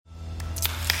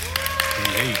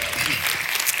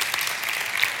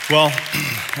Well,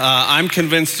 I'm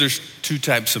convinced there's two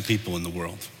types of people in the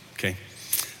world, okay?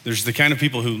 There's the kind of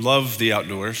people who love the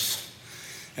outdoors,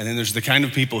 and then there's the kind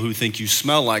of people who think you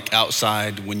smell like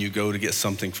outside when you go to get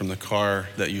something from the car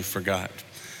that you forgot.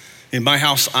 In my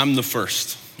house, I'm the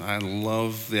first. I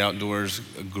love the outdoors,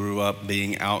 grew up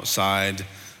being outside,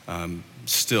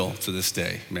 still to this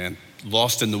day, man.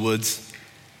 Lost in the woods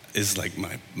is like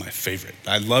my favorite.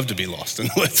 I love to be lost in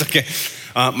the woods, okay?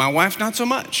 My wife, not so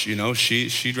much, you know.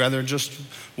 She'd rather just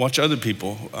watch other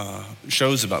people,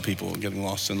 shows about people getting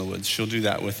lost in the woods. She'll do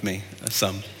that with me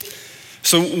some.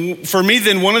 So for me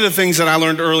then, one of the things that I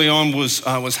learned early on was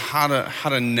how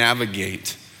to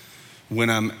navigate when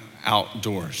I'm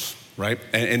outdoors, right?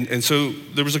 And so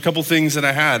there was a couple things that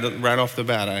I had right off the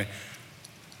bat.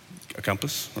 A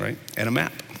compass, right? And a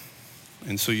map.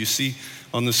 And so you see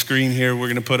on the screen here, we're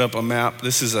gonna put up a map.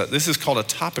 This is called a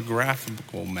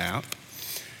topographical map,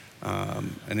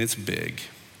 and it's big.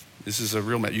 This is a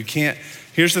real map.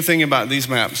 Here's the thing about these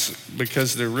maps,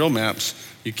 because they're real maps,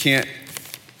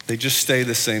 they just stay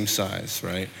the same size,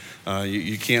 right?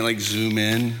 You can't like zoom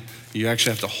in. You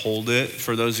actually have to hold it.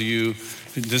 For those of you,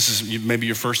 this is maybe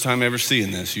your first time ever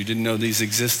seeing this. You didn't know these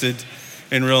existed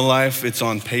in real life. It's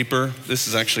on paper. This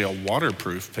is actually a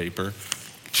waterproof paper.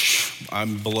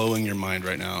 I'm blowing your mind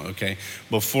right now, okay?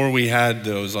 Before we had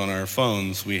those on our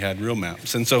phones, we had real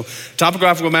maps. And so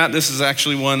topographical map, this is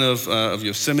actually one of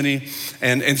Yosemite.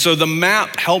 And so the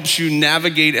map helps you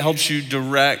navigate, it helps you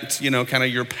direct, kind of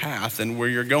your path and where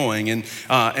you're going. And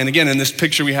again, in this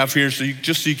picture we have here, so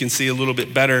you can see a little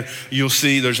bit better, you'll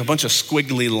see there's a bunch of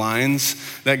squiggly lines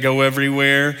that go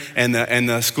everywhere. And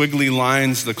the squiggly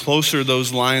lines, the closer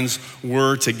those lines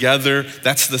were together,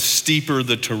 that's the steeper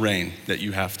the terrain that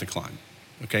you have to climb.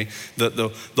 Okay,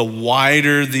 the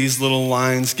wider these little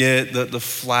lines get, the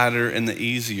flatter and the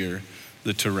easier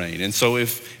the terrain. And so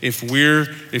if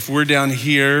we're down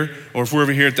here, or if we're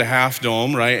over here at the Half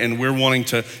Dome, right, and we're wanting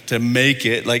to make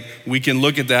it, like we can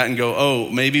look at that and go, oh,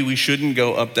 maybe we shouldn't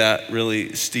go up that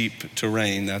really steep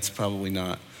terrain. That's probably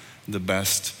not the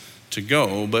best to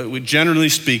go. But generally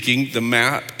speaking, the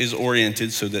map is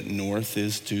oriented so that north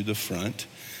is to the front,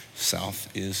 south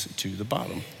is to the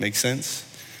bottom. Make sense?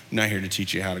 I'm not here to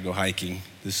teach you how to go hiking.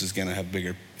 This is gonna have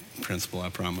bigger principle, I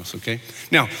promise, okay?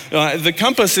 Now, the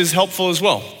compass is helpful as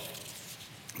well,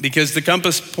 because the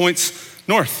compass points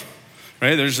north,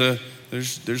 right? There's a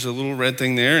little red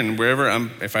thing there, and wherever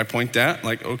if I point that,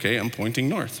 like, okay, I'm pointing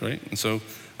north, right? And so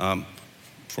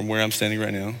from where I'm standing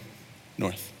right now,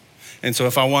 north. And so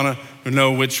if I wanna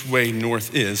know which way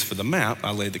north is for the map,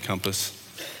 I lay the compass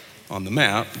on the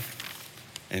map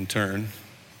and turn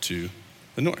to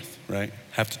the north, right?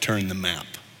 Have to turn the map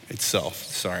itself.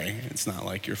 Sorry, it's not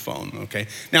like your phone, okay?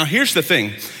 Now, here's the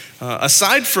thing.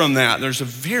 Aside from that, there's a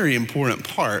very important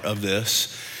part of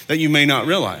this that you may not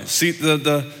realize. See,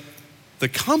 the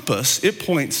compass, it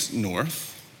points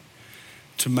north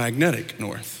to magnetic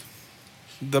north.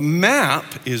 The map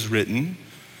is written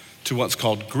to what's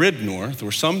called grid north,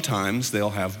 or sometimes they'll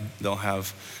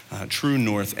have true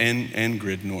north and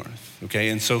grid north. Okay,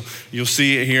 and so you'll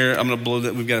see it here. I'm gonna blow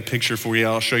that. We've got a picture for you.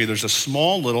 I'll show you. There's a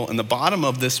small little, in the bottom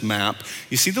of this map,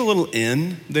 you see the little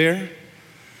N there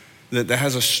that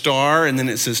has a star and then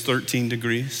it says 13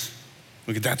 degrees?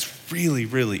 Okay, that's really,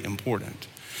 really important.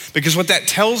 Because what that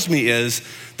tells me is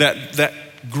that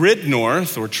grid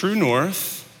north or true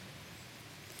north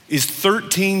is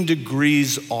 13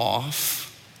 degrees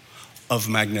off of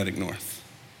magnetic north.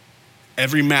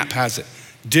 Every map has it.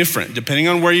 Different, depending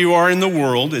on where you are in the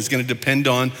world, is going to depend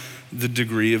on the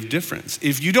degree of difference.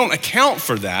 If you don't account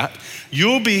for that,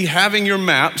 you'll be having your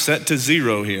map set to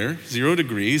 0 here, 0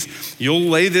 degrees. You'll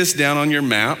lay this down on your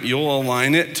map. You'll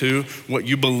align it to what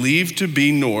you believe to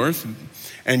be north,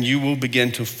 and you will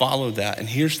begin to follow that. And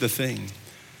here's the thing.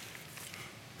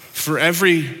 For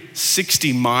every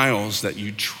 60 miles that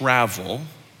you travel,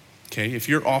 okay, if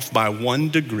you're off by 1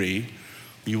 degree,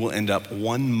 you will end up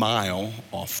 1 mile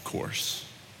off course.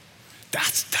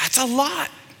 That's a lot.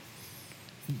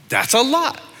 That's a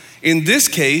lot. In this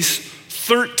case,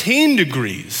 13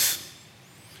 degrees.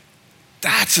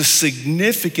 That's a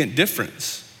significant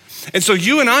difference. And so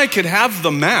you and I could have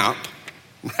the map,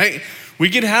 right? We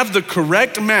could have the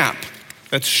correct map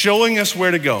that's showing us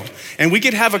where to go. And we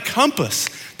could have a compass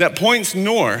that points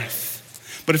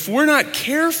north. But if we're not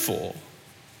careful,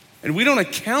 and we don't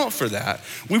account for that,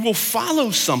 we will follow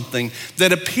something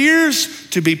that appears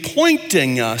to be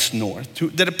pointing us north,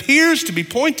 that appears to be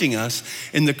pointing us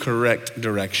in the correct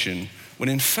direction, when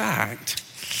in fact,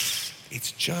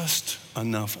 it's just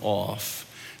enough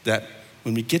off that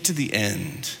when we get to the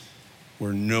end,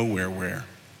 we're nowhere where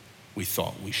we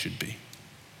thought we should be.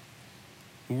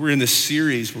 We're in this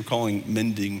series we're calling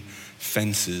Mending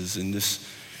Fences, and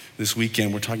this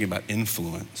weekend we're talking about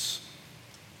influence.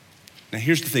 Now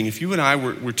here's the thing, if you and I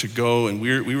were to go and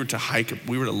we were to hike,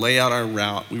 we were to lay out our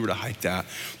route, we were to hike that,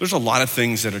 there's a lot of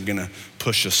things that are gonna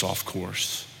push us off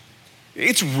course.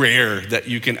 It's rare that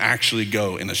you can actually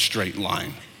go in a straight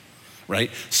line, right?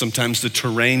 Sometimes the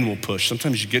terrain will push.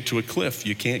 Sometimes you get to a cliff,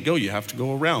 you can't go, you have to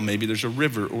go around. Maybe there's a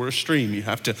river or a stream you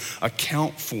have to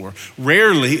account for.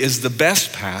 Rarely is the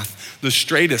best path the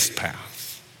straightest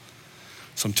path.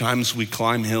 Sometimes we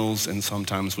climb hills and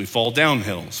sometimes we fall down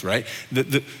hills, right?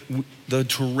 The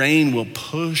terrain will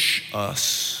push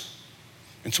us.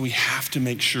 And so we have to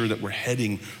make sure that we're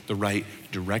heading the right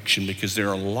direction, because there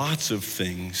are lots of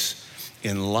things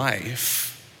in life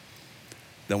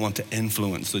that want to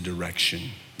influence the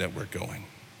direction that we're going.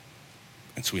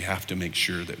 And so we have to make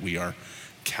sure that we are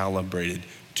calibrated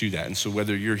to that. And so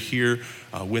whether you're here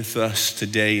with us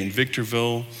today in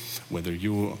Victorville, whether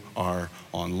you are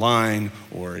online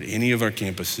or at any of our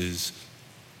campuses,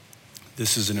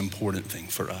 this is an important thing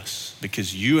for us,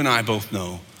 because you and I both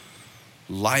know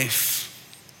life,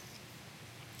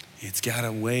 it's got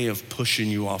a way of pushing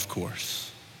you off course.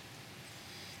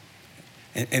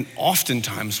 And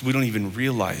oftentimes we don't even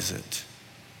realize it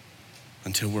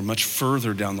until we're much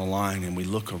further down the line and we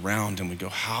look around and we go,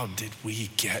 how did we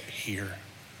get here?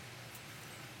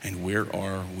 And where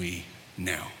are we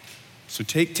now? So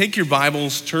take your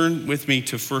Bibles, turn with me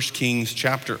to 1 Kings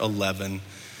chapter 11.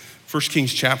 1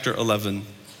 Kings chapter 11.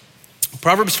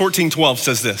 Proverbs 14:12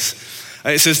 says this.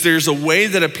 It says, there's a way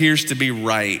that appears to be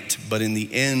right, but in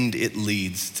the end it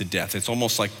leads to death. It's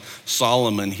almost like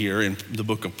Solomon here in the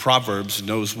book of Proverbs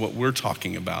knows what we're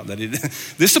talking about. That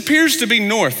this appears to be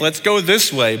north, let's go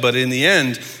this way, but in the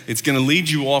end, it's gonna lead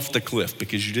you off the cliff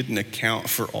because you didn't account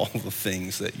for all the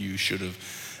things that you should have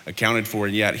accounted for.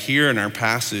 And yet here in our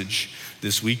passage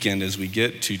this weekend, as we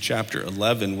get to chapter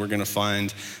 11, we're gonna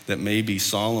find that maybe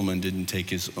Solomon didn't take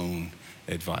his own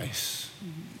advice.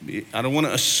 I don't want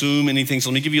to assume anything, so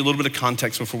let me give you a little bit of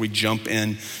context before we jump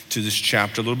in to this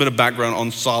chapter. A little bit of background on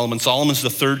Solomon. Solomon's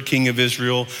the third king of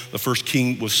Israel. The first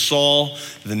king was Saul.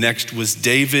 The next was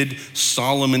David.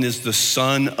 Solomon is the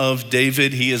son of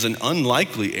David. He is an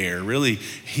unlikely heir, really.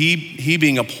 He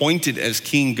being appointed as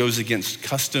king goes against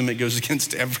custom. It goes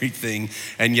against everything,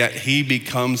 and yet he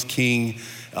becomes king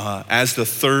as the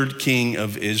third king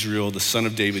of Israel, the son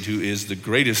of David, who is the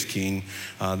greatest king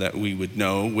that we would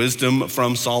know. Wisdom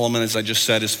from Solomon, as I just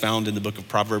said, is found in the book of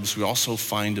Proverbs. We also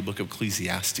find the book of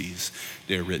Ecclesiastes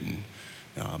there written.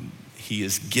 He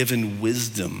is given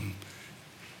wisdom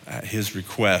at his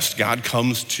request. God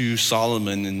comes to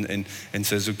Solomon and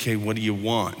says, okay, what do you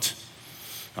want?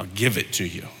 I'll give it to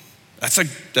you.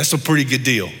 That's a pretty good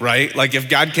deal, right? Like if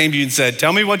God came to you and said,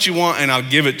 tell me what you want and I'll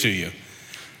give it to you.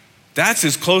 That's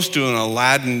as close to an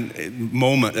Aladdin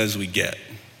moment as we get.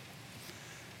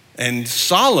 And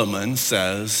Solomon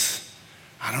says,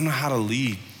 I don't know how to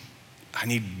lead. I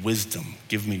need wisdom.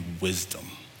 Give me wisdom.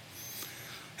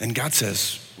 And God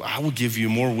says, I will give you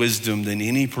more wisdom than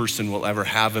any person will ever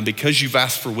have. And because you've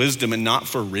asked for wisdom and not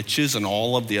for riches and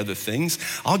all of the other things,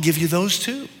 I'll give you those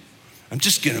too. I'm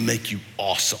just gonna make you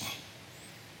awesome.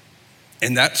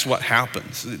 And that's what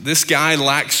happens. This guy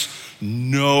lacks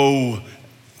no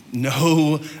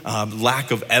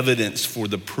lack of evidence for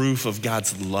the proof of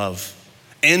God's love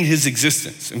and his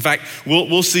existence. In fact,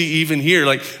 we'll see even here,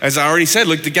 like as I already said,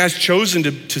 look, the guy's chosen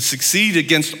to succeed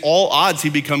against all odds. He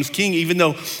becomes king, even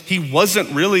though he wasn't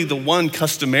really the one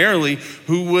customarily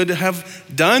who would have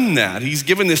done that. He's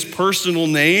given this personal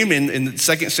name in 2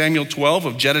 Samuel 12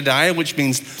 of Jedediah, which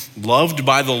means loved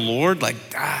by the Lord. Like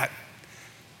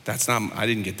that's not, I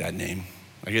didn't get that name.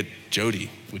 I get Jody,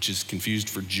 which is confused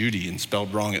for Judy and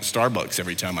spelled wrong at Starbucks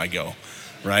every time I go,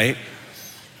 right?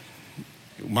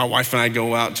 My wife and I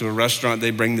go out to a restaurant, they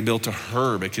bring the bill to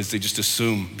her because they just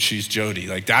assume she's Jody.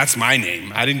 Like, that's my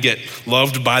name. I didn't get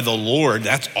loved by the Lord.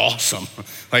 That's awesome.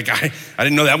 Like, I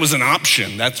didn't know that was an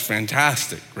option. That's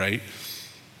fantastic, right?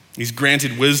 He's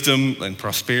granted wisdom and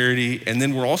prosperity. And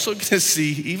then we're also gonna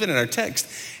see, even in our text,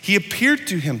 he appeared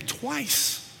to him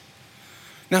twice.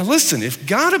 Now listen, if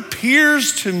God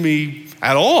appears to me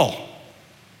at all,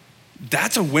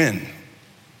 that's a win,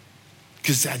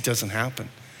 because that doesn't happen.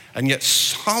 And yet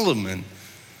Solomon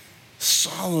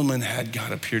had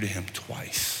God appear to him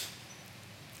twice.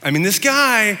 I mean, this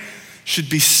guy should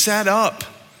be set up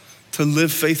to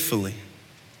live faithfully,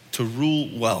 to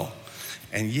rule well.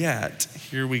 And yet,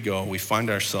 here we go, we find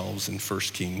ourselves in 1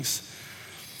 Kings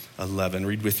 11.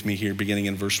 Read with me here, beginning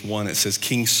in verse 1. It says,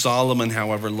 King Solomon,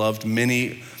 however, loved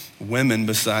many women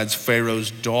besides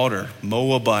Pharaoh's daughter,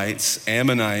 Moabites,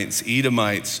 Ammonites,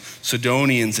 Edomites,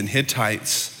 Sidonians, and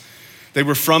Hittites. They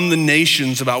were from the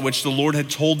nations about which the Lord had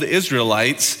told the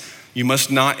Israelites, you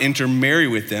must not intermarry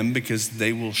with them because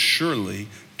they will surely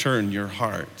turn your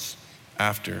hearts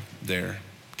after their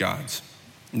gods.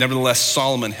 Nevertheless,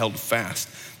 Solomon held fast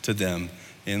to them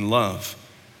in love.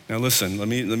 Now listen, let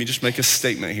me just make a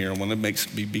statement here. I want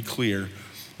to be clear.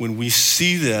 When we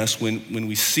see this, when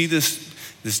we see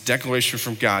this declaration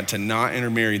from God to not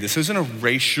intermarry, this isn't a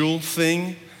racial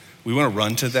thing. We want to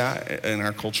run to that in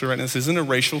our culture right now. This isn't a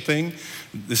racial thing.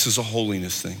 This is a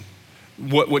holiness thing.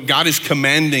 What God is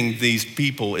commanding these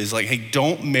people is like, hey,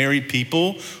 don't marry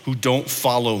people who don't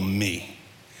follow me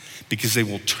because they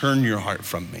will turn your heart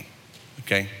from me,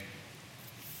 okay?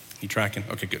 You tracking?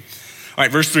 Okay, good. All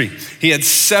right, verse 3. He had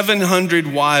 700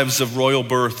 wives of royal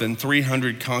birth and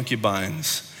 300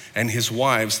 concubines, and his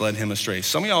wives led him astray.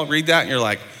 Some of y'all read that and you're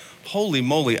like, holy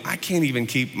moly, I can't even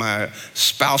keep my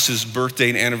spouse's birthday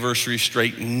and anniversary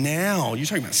straight now. You're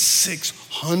talking about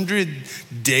 600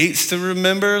 dates to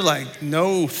remember? Like,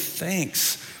 no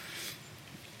thanks.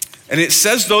 And it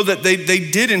says, though, that they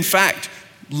did, in fact,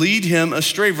 lead him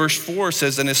astray. Verse 4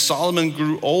 says, and as Solomon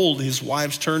grew old, his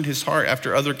wives turned his heart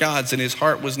after other gods, and his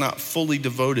heart was not fully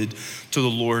devoted to the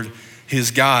Lord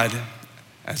his God,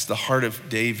 as the heart of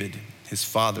David, his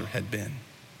father, had been.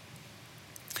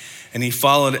 And he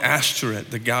followed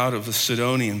Ashtoreth, the god of the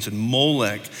Sidonians, and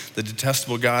Molech, the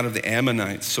detestable god of the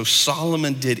Ammonites. So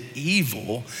Solomon did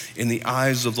evil in the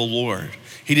eyes of the Lord.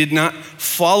 He did not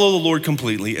follow the Lord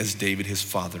completely as David, his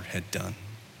father, had done.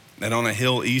 And on a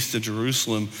hill east of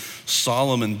Jerusalem,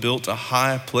 Solomon built a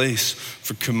high place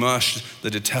for Chemosh,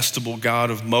 the detestable god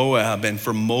of Moab, and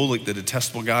for Molech, the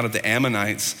detestable god of the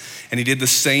Ammonites. And he did the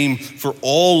same for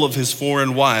all of his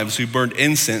foreign wives who burned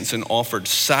incense and offered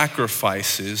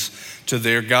sacrifices to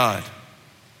their God.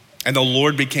 And the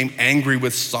Lord became angry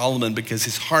with Solomon because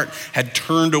his heart had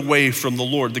turned away from the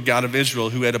Lord, the God of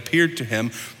Israel, who had appeared to him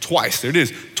twice. There it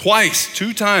is, twice,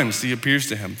 2 times he appears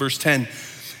to him. Verse 10.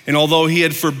 And although he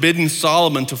had forbidden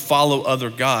Solomon to follow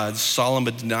other gods,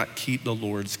 Solomon did not keep the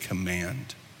Lord's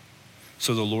command.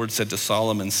 So the Lord said to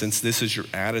Solomon, since this is your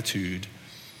attitude,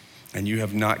 and you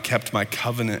have not kept my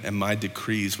covenant and my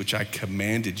decrees, which I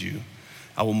commanded you,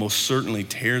 I will most certainly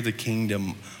tear the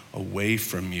kingdom away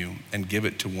from you and give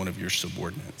it to one of your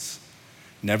subordinates.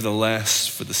 Nevertheless,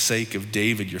 for the sake of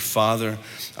David, your father,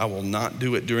 I will not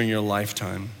do it during your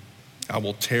lifetime. I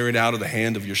will tear it out of the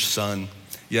hand of your son.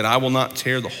 Yet I will not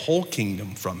tear the whole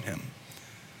kingdom from him,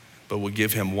 but will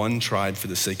give him one tribe for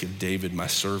the sake of David, my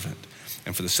servant,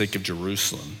 and for the sake of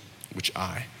Jerusalem, which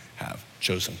I have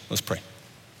chosen. Let's pray.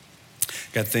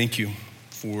 God, thank you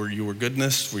for your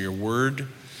goodness, for your word.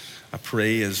 I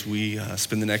pray as we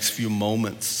spend the next few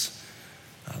moments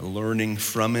learning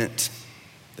from it,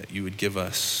 that you would give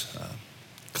us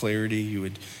clarity, you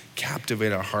would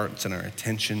captivate our hearts and our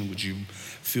attention. Would you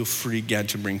feel free, God,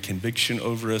 to bring conviction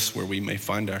over us where we may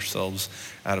find ourselves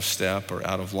out of step or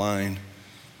out of line.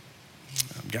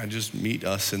 God, just meet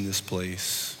us in this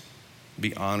place.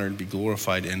 Be honored, be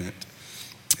glorified in it.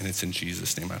 And it's in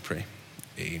Jesus' name I pray.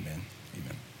 Amen.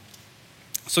 Amen.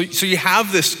 So you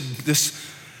have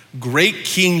this great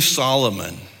King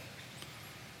Solomon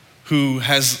who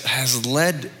has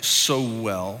led so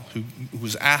well, who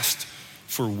was asked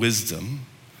for wisdom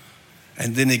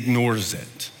and then ignores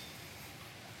it.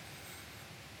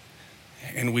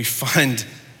 And we find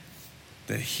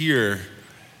that here,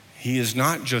 he is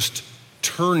not just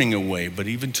turning away, but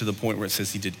even to the point where it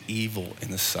says he did evil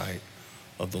in the sight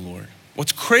of the Lord.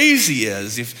 What's crazy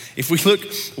is, if we look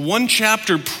one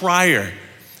chapter prior,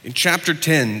 in chapter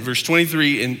 10, verse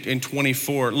 23 and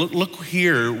 24, look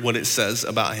here what it says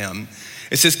about him.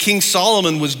 It says, King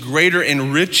Solomon was greater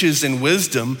in riches and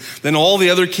wisdom than all the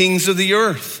other kings of the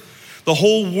earth. The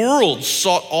whole world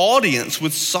sought audience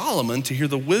with Solomon to hear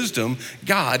the wisdom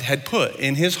God had put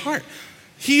in his heart.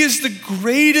 He is the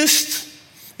greatest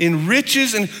in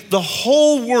riches, and the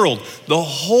whole world, the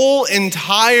whole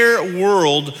entire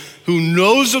world who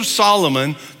knows of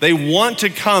Solomon, they want to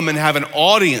come and have an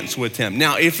audience with him.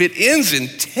 Now, if it ends in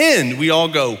 10, we all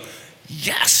go,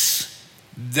 yes,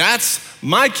 that's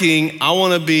my king. I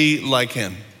want to be like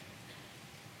him.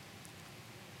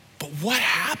 But what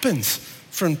happens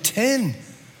from 10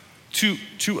 to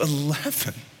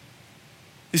 11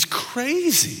 is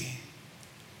crazy.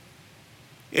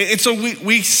 And so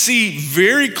we see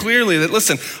very clearly that,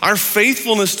 listen, our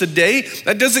faithfulness today,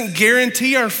 that doesn't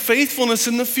guarantee our faithfulness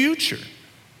in the future.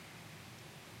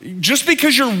 Just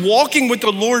because you're walking with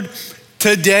the Lord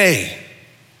today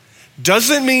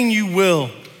doesn't mean you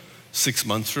will 6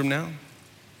 months from now,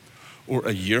 or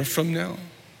a year from now,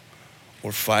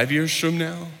 or 5 years from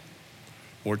now,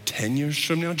 or 10 years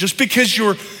from now. Just because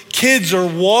your kids are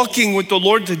walking with the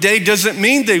Lord today doesn't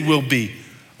mean they will be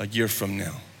a year from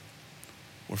now,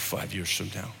 or 5 years from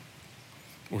now,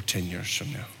 or 10 years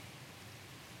from now.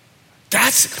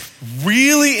 That's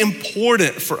really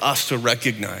important for us to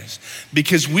recognize,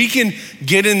 because we can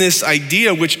get in this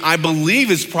idea, which I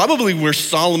believe is probably where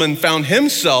Solomon found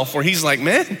himself, where he's like,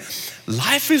 man,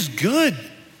 life is good.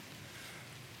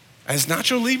 As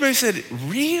Nacho Libre said,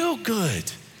 real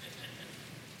good.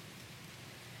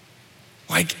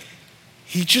 Like,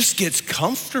 he just gets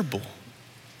comfortable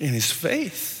in his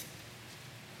faith.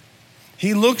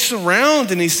 He looks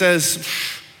around and he says,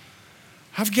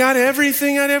 I've got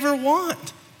everything I'd ever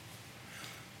want.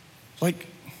 Like,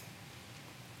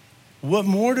 what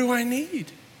more do I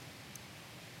need?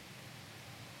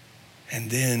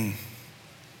 And then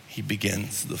he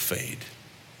begins the fade.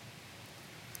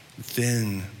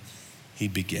 Then he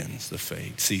begins the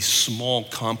fade. See, small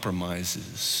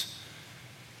compromises,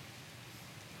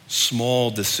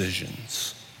 small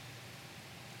decisions,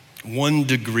 1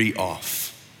 degree off,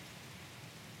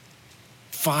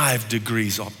 5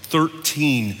 degrees off,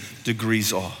 13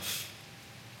 degrees off.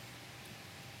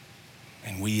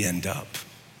 And we end up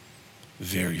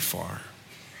very far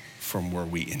from where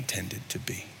we intended to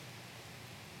be.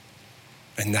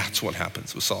 And that's what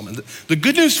happens with Solomon. The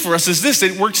good news for us is this: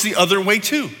 it works the other way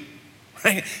too,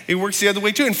 right? It works the other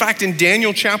way too. In fact, in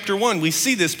Daniel chapter 1, we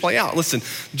see this play out.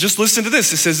 Just listen to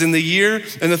this. It says, in the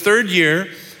 3rd year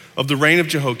of the reign of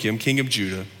Jehoiakim, king of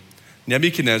Judah,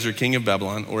 Nebuchadnezzar, king of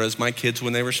Babylon, or as my kids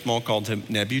when they were small called him,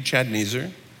 Nebuchadnezzar,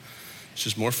 which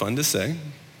is more fun to say,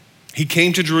 he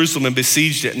came to Jerusalem and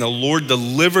besieged it, and the Lord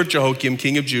delivered Jehoiakim,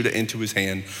 king of Judah, into his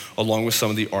hand, along with some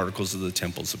of the articles of the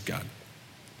temples of God.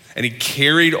 And he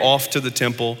carried off to the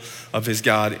temple of his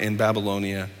God in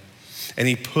Babylonia, and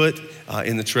he put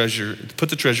the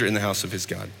treasure in the house of his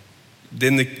God.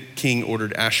 Then the king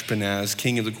ordered Ashpenaz,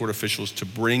 king of the court officials, to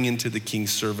bring into the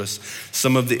king's service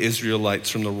some of the Israelites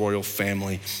from the royal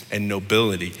family and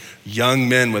nobility, young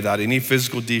men without any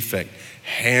physical defect,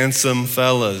 handsome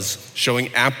fellas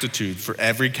showing aptitude for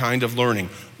every kind of learning,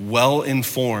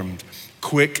 well-informed,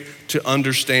 quick to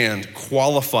understand,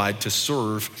 qualified to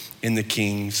serve in the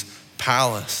king's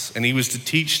palace. And he was to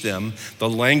teach them the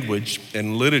language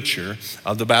and literature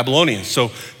of the Babylonians.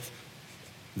 So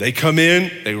they come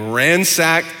in, they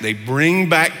ransack, they bring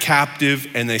back captive,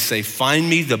 and they say, find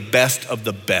me the best of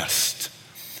the best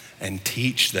and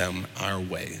teach them our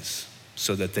ways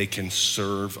so that they can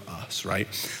serve us, right?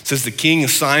 It says the king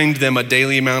assigned them a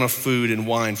daily amount of food and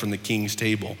wine from the king's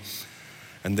table,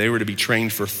 and they were to be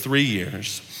trained for 3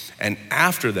 years. And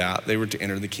after that, they were to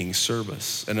enter the king's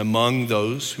service. And among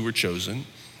those who were chosen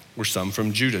were some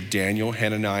from Judah: Daniel,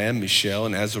 Hananiah, Mishael,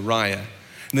 and Azariah.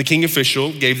 And the king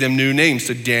official gave them new names: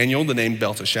 to Daniel, the name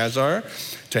Belteshazzar;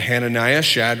 to Hananiah,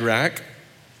 Shadrach;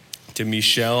 to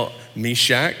Mishael,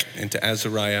 Meshach; and to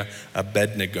Azariah,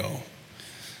 Abednego.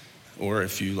 Or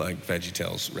if you like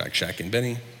VeggieTales, Rakshak and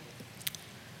Benny.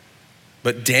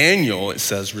 But Daniel, it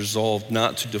says, resolved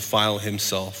not to defile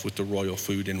himself with the royal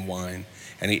food and wine.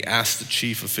 And he asked the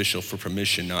chief official for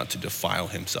permission not to defile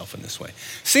himself in this way.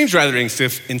 Seems rather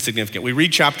insignificant. We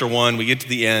read chapter 1, we get to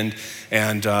the end,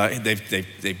 and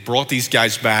they brought these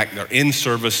guys back. They're in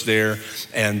service there,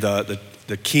 and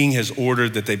the king has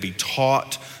ordered that they be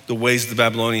taught the ways of the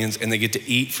Babylonians, and they get to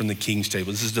eat from the king's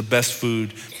table. This is the best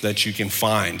food that you can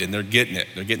find, and they're getting it.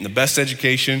 They're getting the best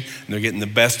education, and they're getting the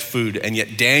best food. And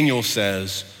yet Daniel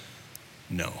says,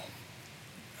 no.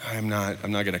 I'm not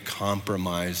going to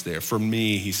compromise there. For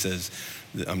me, he says,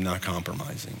 I'm not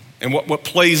compromising. And what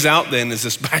plays out then is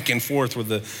this back and forth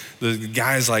where the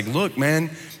guy's like, look, man,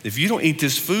 if you don't eat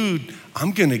this food,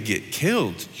 I'm going to get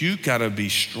killed. You got to be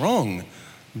strong.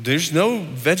 There's no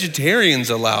vegetarians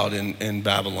allowed in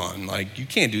Babylon. Like, you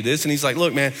can't do this. And he's like,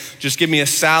 look, man, just give me a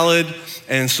salad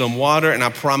and some water, and I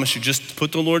promise you, just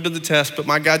put the Lord to the test, put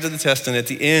my God to the test, and at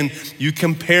the end, you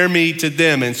compare me to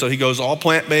them. And so he goes all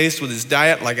plant-based with his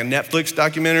diet, like a Netflix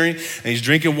documentary, and he's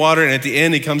drinking water, and at the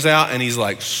end, he comes out, and he's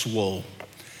like swole.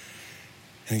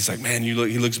 And he's like, man, he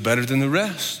looks better than the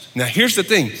rest. Now, here's the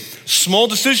thing. Small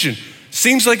decision.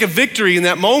 Seems like a victory in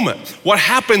that moment. What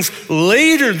happens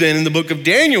later then in the book of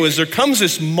Daniel is there comes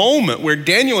this moment where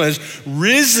Daniel has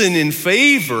risen in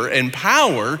favor and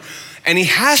power, and he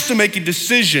has to make a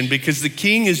decision because the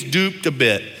king is duped a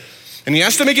bit. And he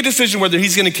has to make a decision whether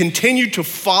he's going to continue to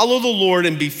follow the Lord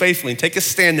and be faithful and take a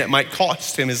stand that might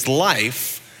cost him his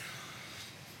life,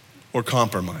 or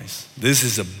compromise. This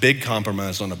is a big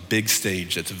compromise on a big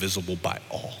stage that's visible by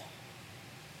all.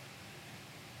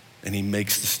 And he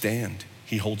makes the stand.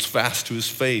 He holds fast to his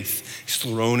faith. He's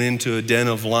thrown into a den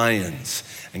of lions,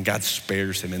 and God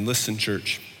spares him. And listen,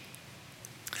 church,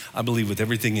 I believe with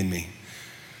everything in me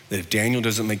that if Daniel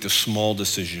doesn't make the small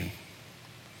decision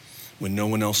when no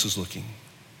one else is looking,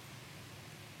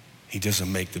 he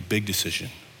doesn't make the big decision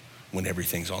when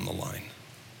everything's on the line.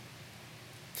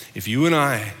 If you and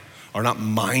I are not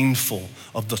mindful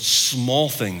of the small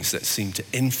things that seem to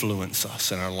influence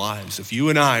us in our lives, if you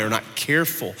and I are not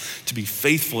careful to be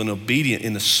faithful and obedient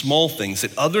in the small things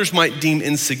that others might deem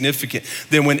insignificant,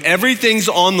 then when everything's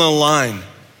on the line,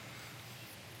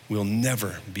 we'll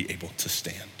never be able to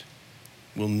stand.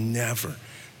 We'll never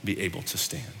be able to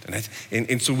stand.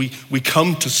 And so we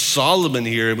come to Solomon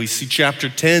here, and we see chapter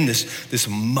 10, this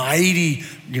mighty,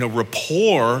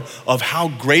 rapport of how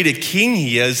great a king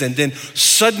he is. And then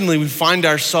suddenly we find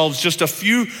ourselves just a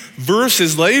few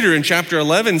verses later in chapter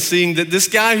 11 seeing that this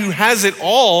guy who has it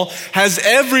all has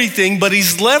everything, but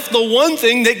he's left the one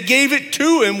thing that gave it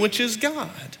to him, which is God.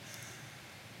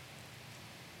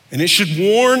 And it should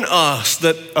warn us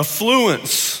that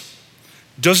affluence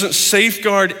doesn't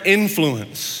safeguard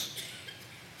influence.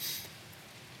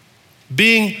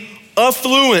 Being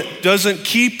affluent doesn't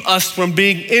keep us from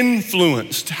being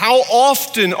influenced. How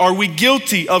often are we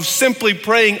guilty of simply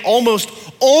praying almost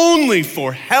only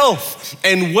for health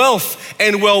and wealth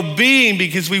and well-being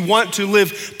because we want to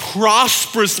live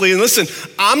prosperously? And listen,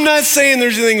 I'm not saying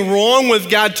there's anything wrong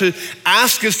with God to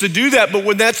ask us to do that, but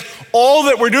when that's all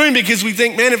that we're doing because we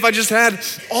think, man, if I just had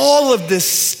all of this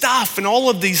stuff and all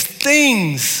of these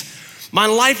things, my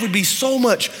life would be so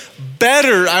much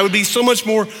better. I would be so much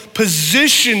more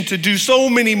positioned to do so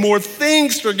many more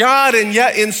things for God. And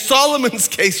yet in Solomon's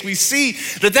case, we see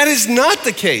that that is not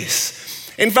the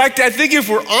case. In fact, I think if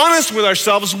we're honest with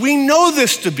ourselves, we know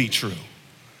this to be true.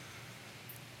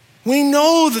 We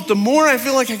know that the more I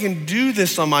feel like I can do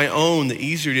this on my own, the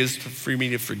easier it is for me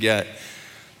to forget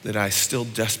that I still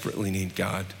desperately need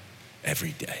God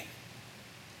every day.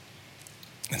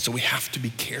 And so we have to be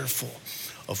careful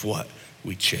of what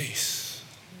we chase.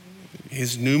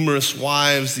 His numerous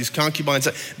wives, these concubines,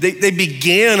 they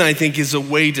began, I think, as a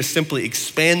way to simply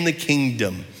expand the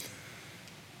kingdom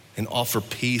and offer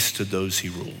peace to those he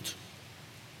ruled.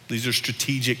 These are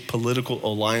strategic political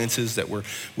alliances that would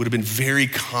have been very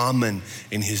common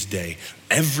in his day.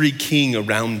 Every king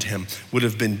around him would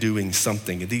have been doing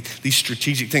something, these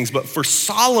strategic things. But for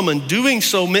Solomon, doing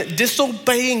so meant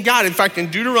disobeying God. In fact,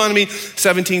 in Deuteronomy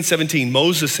 17:17,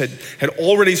 Moses had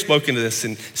already spoken to this,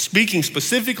 and speaking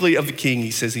specifically of the king,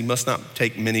 he says he must not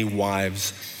take many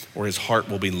wives or his heart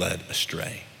will be led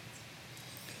astray.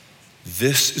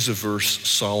 This is a verse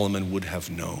Solomon would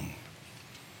have known,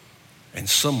 and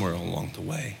somewhere along the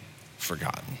way,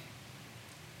 forgotten.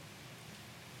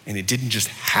 And it didn't just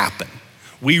happen.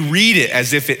 We read it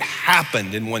as if it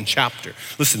happened in one chapter.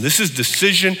 Listen, this is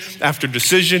decision after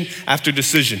decision after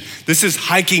decision. This is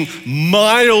hiking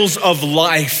miles of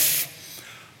life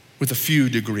with a few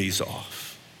degrees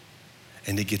off.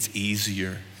 And it gets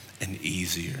easier and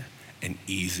easier and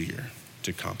easier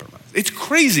to compromise. It's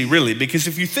crazy, really, because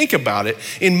if you think about it,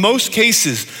 in most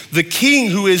cases, the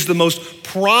king who is the most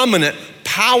prominent,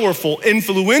 powerful,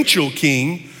 influential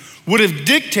king would have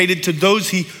dictated to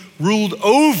those he ruled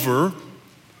over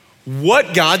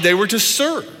what God they were to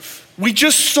serve. We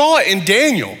just saw it in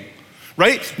Daniel,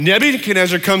 right?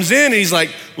 Nebuchadnezzar comes in and he's like,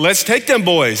 let's take them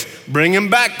boys, bring them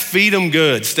back, feed them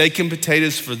good, steak and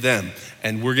potatoes for them.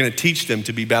 And we're gonna teach them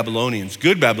to be Babylonians,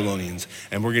 good Babylonians,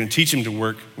 and we're gonna teach them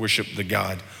to worship the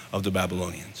God of the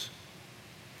Babylonians.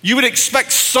 You would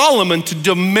expect Solomon to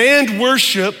demand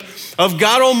worship of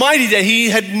God Almighty that he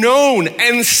had known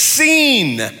and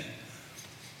seen.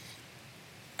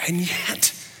 And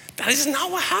yet, that is not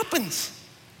what happens.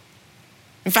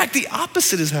 In fact, the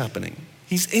opposite is happening.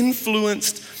 He's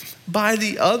influenced by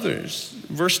the others.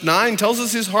 Verse 9 tells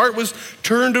us his heart was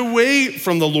turned away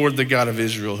from the Lord, the God of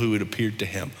Israel, who had appeared to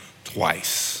him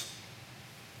twice.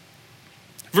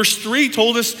 Verse 3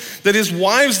 told us that his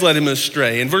wives led him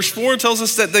astray. And verse 4 tells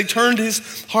us that they turned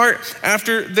his heart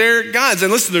after their gods.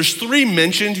 And listen, there's three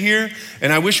mentioned here,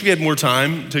 and I wish we had more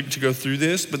time to go through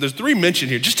this, but there's three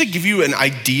mentioned here just to give you an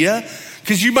idea,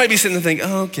 because you might be sitting there thinking,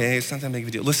 oh, okay, it's not that big of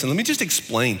a deal. Listen, let me just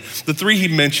explain the three he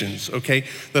mentions, okay?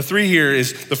 The three here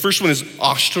is, the first one is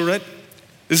Ashtoreth.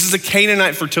 This is a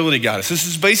Canaanite fertility goddess. This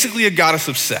is basically a goddess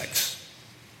of sex,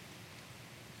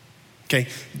 okay?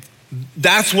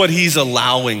 That's what he's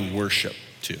allowing worship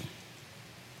to.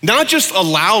 Not just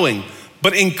allowing,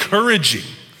 but encouraging.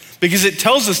 Because it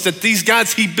tells us that these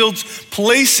gods, he builds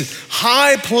places,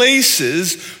 high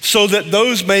places, so that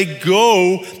those may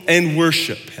go and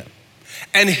worship him.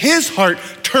 And his heart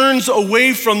turns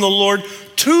away from the Lord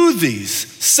to these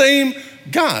same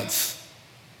gods.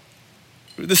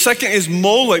 The second is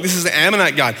Molech. This is the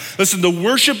Ammonite god. Listen, the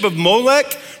worship of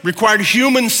Molech required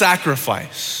human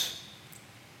sacrifice.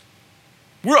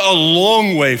 We're a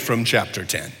long way from chapter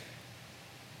 10.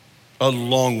 A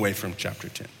long way from chapter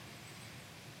 10.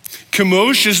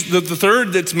 Chemosh is the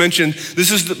third that's mentioned. This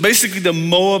is basically the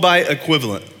Moabite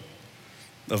equivalent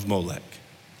of Molech,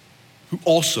 who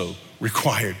also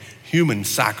required human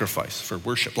sacrifice for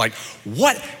worship. Like,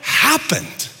 what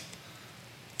happened?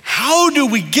 How do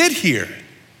we get here?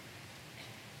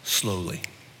 Slowly,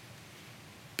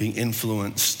 being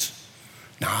influenced,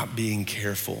 not being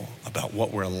careful about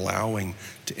what we're allowing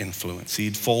to influence.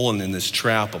 He'd fallen in this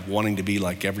trap of wanting to be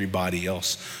like everybody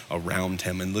else around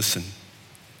him. And listen,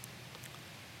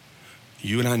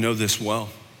 you and I know this well.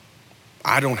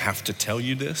 I don't have to tell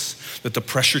you this, that the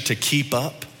pressure to keep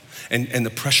up and the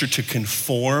pressure to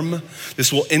conform,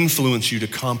 this will influence you to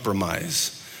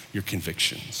compromise your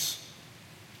convictions.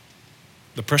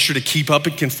 The pressure to keep up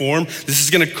and conform, this is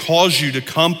gonna cause you to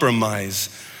compromise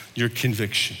your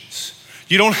convictions.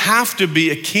 You don't have to be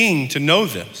a king to know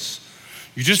this.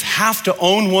 You just have to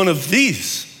own one of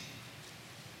these.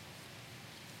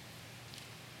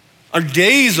 Our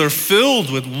days are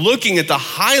filled with looking at the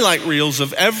highlight reels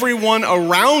of everyone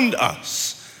around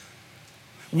us.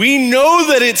 We know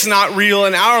that it's not real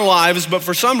in our lives, but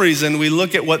for some reason we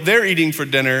look at what they're eating for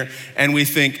dinner and we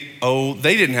think, oh,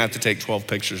 they didn't have to take 12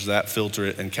 pictures of that, filter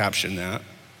it, and caption that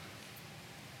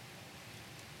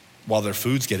while their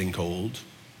food's getting cold.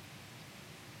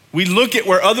 We look at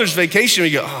where others vacation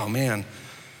and we go, oh man,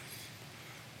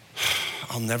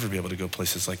 I'll never be able to go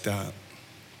places like that.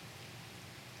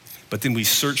 But then we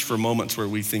search for moments where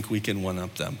we think we can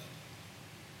one-up them.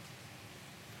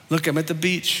 Look, I'm at the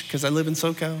beach because I live in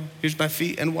SoCal. Here's my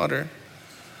feet and water.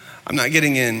 I'm not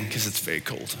getting in because it's very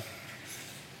cold.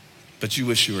 But you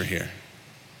wish you were here,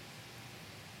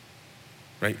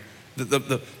 right?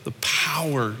 The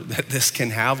power that this can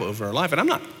have over our life. And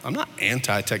I'm not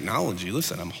anti-technology.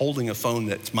 Listen, I'm holding a phone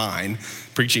that's mine,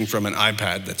 preaching from an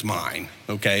iPad that's mine,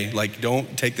 okay? Like,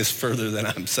 don't take this further than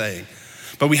I'm saying.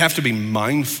 But we have to be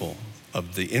mindful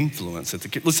of the influence that the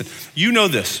kids. Listen, you know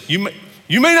this. You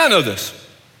may not know this.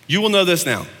 You will know this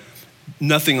now.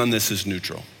 Nothing on this is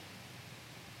neutral.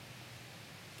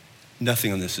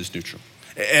 Nothing on this is neutral.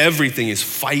 Everything is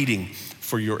fighting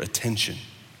for your attention.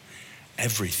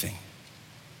 Everything.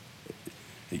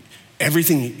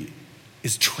 Everything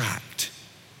is tracked.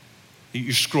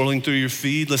 You're scrolling through your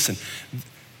feed. Listen,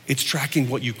 it's tracking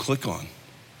what you click on.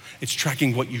 It's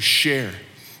tracking what you share.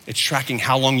 It's tracking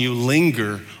how long you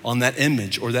linger on that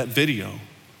image or that video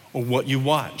or what you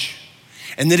watch.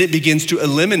 And then it begins to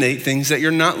eliminate things that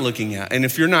you're not looking at. And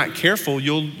if you're not careful,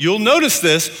 you'll notice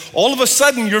this. All of a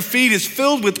sudden, your feed is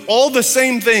filled with all the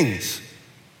same things.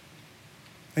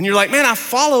 And you're like, man, I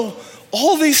follow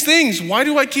all these things. Why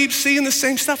do I keep seeing the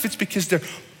same stuff? It's because they're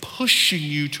pushing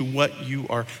you to what you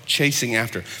are chasing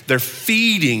after. They're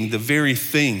feeding the very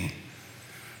thing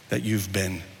that you've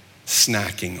been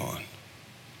snacking on.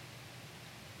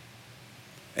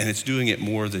 And it's doing it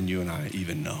more than you and I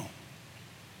even know.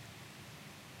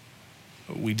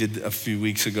 We did a few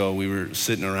weeks ago, we were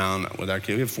sitting around with our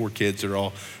kids. We have 4 kids. They're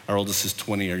all, our oldest is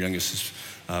 20, our youngest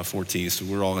is 14. So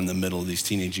we're all in the middle of these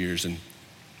teenage years. And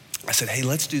I said, hey,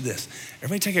 let's do this.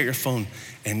 Everybody take out your phone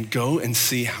and go and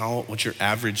see what your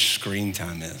average screen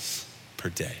time is per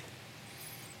day.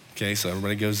 Okay, so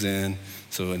everybody goes in.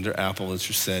 So under Apple, it's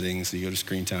your settings. So you go to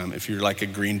screen time. If you're like a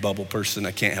green bubble person,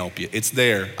 I can't help you. It's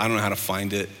there. I don't know how to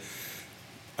find it.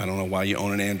 I don't know why you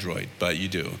own an Android, but you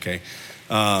do, okay?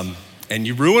 And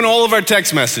you ruin all of our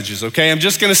text messages, okay? I'm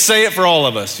just gonna say it for all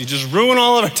of us. You just ruin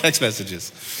all of our text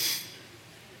messages.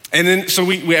 And then, so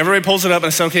everybody pulls it up and I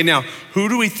say, okay, now, who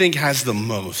do we think has the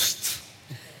most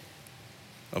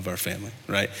of our family,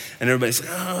 right? And everybody's like,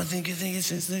 oh, I think it's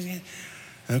just,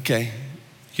 okay.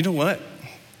 You know what?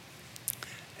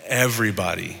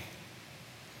 Everybody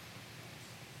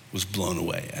was blown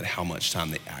away at how much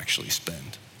time they actually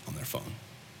spend on their phone.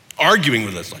 Arguing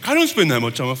with us, like, I don't spend that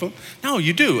much on my phone. No,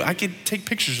 you do. I could take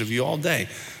pictures of you all day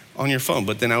on your phone,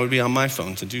 but then I would be on my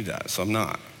phone to do that. So I'm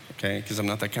not, okay? Because I'm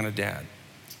not that kind of dad,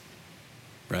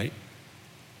 right?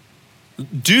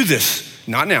 Do this,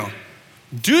 not now.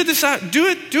 Do it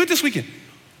this weekend.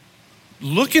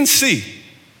 Look and see.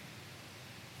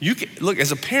 Look,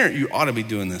 as a parent, you ought to be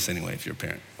doing this anyway if you're a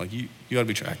parent. Like you ought to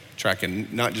be tracking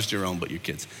not just your own, but your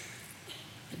kids.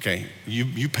 Okay,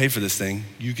 you pay for this thing,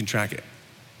 you can track it.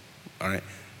 All right,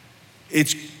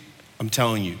 I'm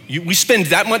telling you, we spend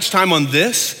that much time on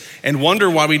this and wonder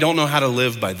why we don't know how to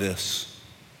live by this.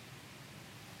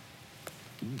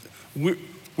 We're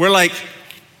like,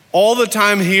 all the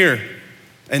time here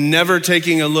and never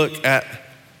taking a look at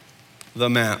the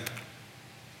map.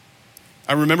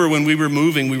 I remember when we were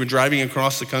moving, we were driving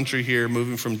across the country here,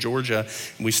 moving from Georgia,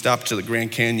 and we stopped to the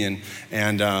Grand Canyon,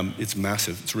 and it's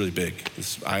massive, it's really big.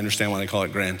 I understand why they call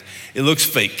it Grand. It looks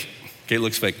fake, okay, it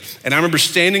looks fake. And I remember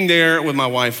standing there with my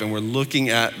wife, and we're looking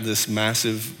at this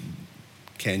massive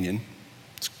canyon,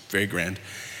 it's very grand,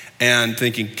 and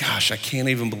thinking, gosh, I can't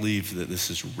even believe that this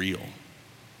is real.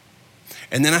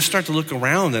 And then I start to look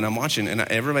around, and I'm watching, and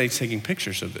everybody's taking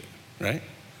pictures of it, right?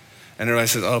 And everybody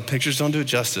says, oh, pictures don't do it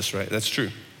justice, right? That's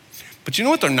true. But you know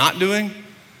what they're not doing?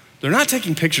 They're not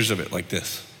taking pictures of it like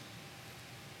this.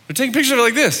 They're taking pictures of it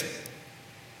like this.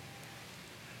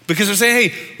 Because they're saying,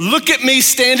 hey, look at me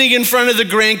standing in front of the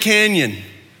Grand Canyon.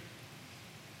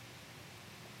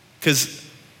 Because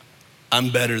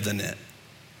I'm better than it.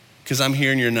 Because I'm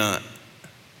here and you're not.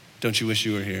 Don't you wish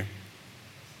you were here?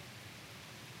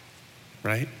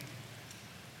 Right?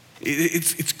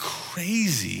 It's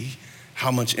crazy how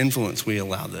much influence we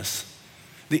allow this.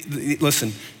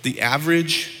 Listen, the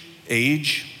average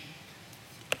age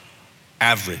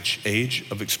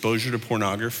of exposure to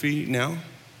pornography now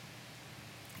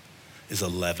is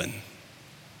 11.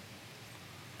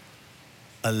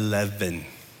 11.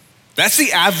 That's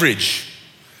the average,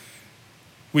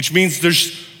 which means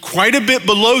there's quite a bit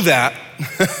below that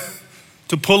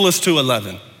to pull us to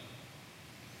 11.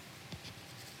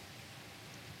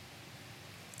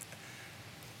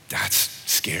 That's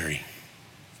scary.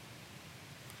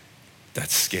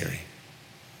 That's scary.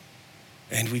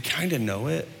 And we kind of know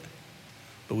it,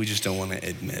 but we just don't want to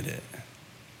admit it.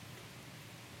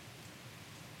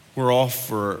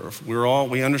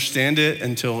 We understand it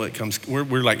until it comes, we're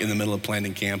like in the middle of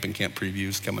planning camp, and camp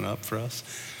previews coming up for us.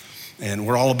 And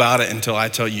we're all about it until I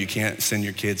tell you can't send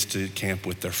your kids to camp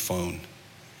with their phone.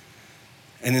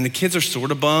 And then the kids are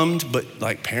sort of bummed, but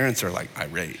like parents are like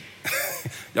irate.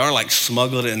 Y'all are like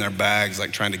smuggling it in their bags,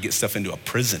 like trying to get stuff into a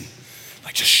prison.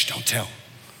 Like, just shh, don't tell.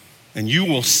 And you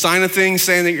will sign a thing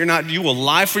saying that you will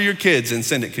lie for your kids and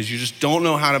send it because you just don't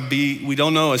know how to be. We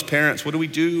don't know as parents, what do we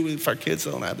do if our kids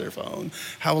don't have their phone?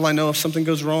 How will I know if something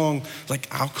goes wrong? Like,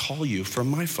 I'll call you from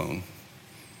my phone.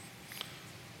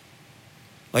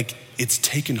 Like, it's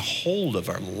taken hold of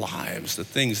our lives, the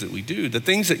things that we do, the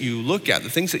things that you look at, the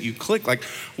things that you click. Like,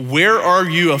 where are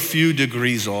you a few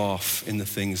degrees off in the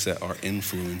things that are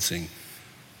influencing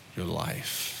your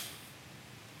life?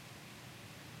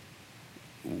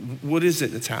 What is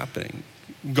it that's happening?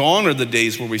 Gone are the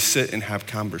days where we sit and have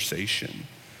conversation.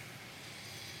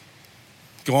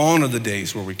 Gone are the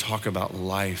days where we talk about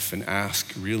life and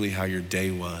ask really how your day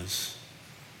was.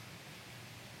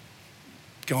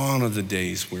 Gone are the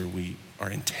days where we are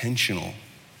intentional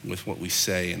with what we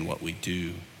say and what we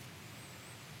do.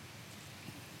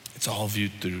 It's all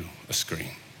viewed through a screen.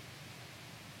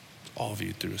 It's all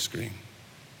viewed through a screen.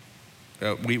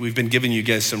 We've been giving you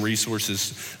guys some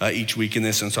resources each week in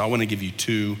this, and so I want to give you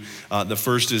two. The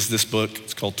first is this book.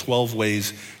 It's called 12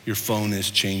 Ways Your Phone is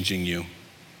Changing You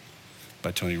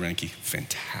by Tony Reinke.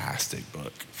 Fantastic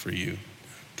book for you.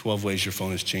 12 Ways Your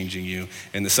Phone is Changing You.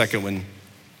 And the second one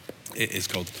is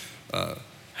called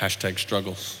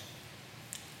 #struggles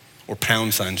or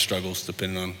 #struggles,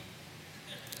 depending on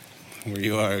where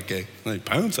you are. Okay, like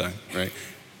 #, right?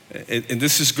 And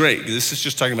this is great. This is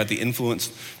just talking about the influence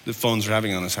that phones are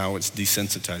having on us, how it's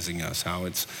desensitizing us, how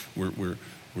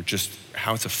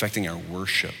how it's affecting our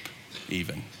worship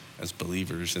even as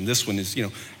believers. And this one is,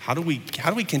 how do we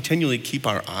continually keep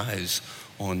our eyes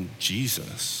on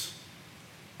Jesus,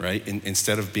 right?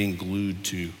 Instead of being glued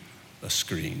to a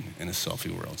screen in a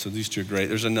selfie world. So these two are great.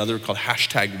 There's another called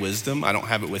 #Wisdom. I don't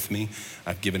have it with me.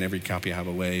 I've given every copy I have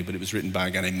away, but it was written by a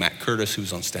guy named Matt Curtis, who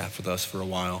was on staff with us for a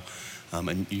while.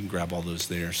 And you can grab all those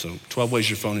there. So 12 Ways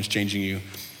Your Phone is Changing You,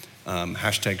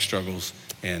 #struggles,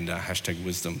 and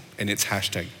 #wisdom. And it's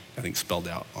hashtag, I think, spelled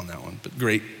out on that one. But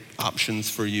great options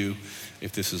for you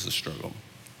if this is a struggle.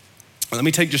 Let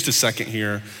me take just a second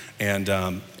here and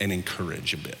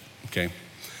encourage a bit, okay?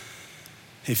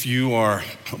 If you are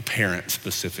a parent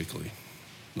specifically,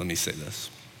 let me say this.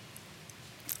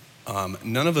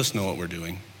 None of us know what we're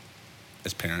doing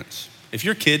as parents. If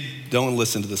you're a kid, don't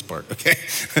listen to this part, okay?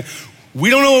 We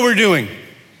don't know what we're doing.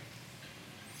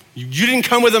 You didn't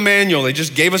come with a manual. They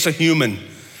just gave us a human.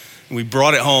 And we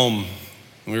brought it home.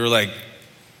 And we were like,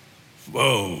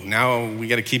 whoa, now we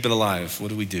got to keep it alive. What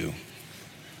do we do?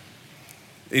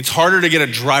 It's harder to get a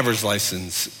driver's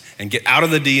license and get out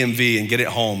of the DMV and get it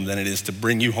home than it is to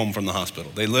bring you home from the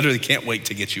hospital. They literally can't wait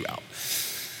to get you out.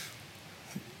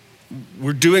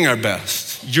 We're doing our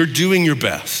best. You're doing your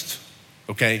best,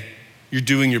 okay? You're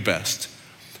doing your best.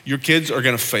 Your kids are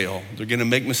gonna fail. They're gonna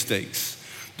make mistakes.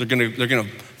 They're gonna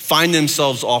find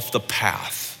themselves off the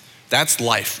path. That's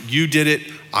life. You did it,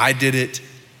 I did it,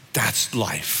 that's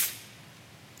life.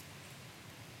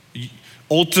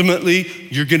 Ultimately,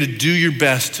 you're gonna do your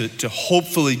best to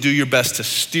hopefully do your best to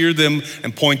steer them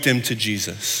and point them to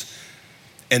Jesus.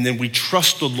 And then we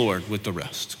trust the Lord with the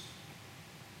rest.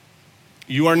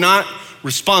 You are not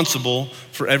responsible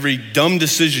for every dumb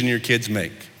decision your kids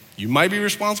make. You might be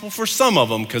responsible for some of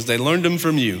them because they learned them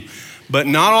from you, but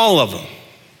not all of them.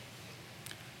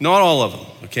 Not all of them,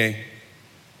 okay?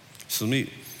 So let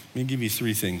me give you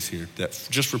 3 things here that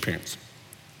just for parents.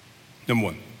 Number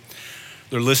 1,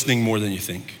 they're listening more than you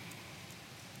think.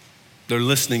 They're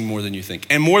listening more than you think,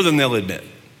 and more than they'll admit.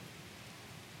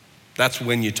 That's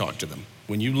when you talk to them.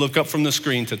 When you look up from the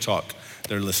screen to talk,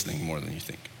 they're listening more than you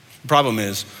think. The problem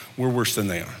is, we're worse than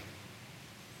they are.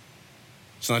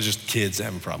 It's not just kids that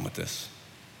have a problem with this.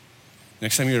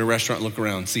 Next time you're at a restaurant, look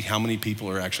around, see how many people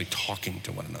are actually talking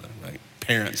to one another, right?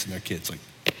 Parents and their kids, like,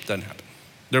 doesn't happen.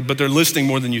 But they're listening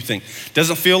more than you think.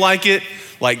 Doesn't feel like it,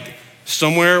 like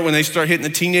somewhere when they start hitting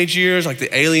the teenage years, like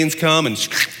the aliens come and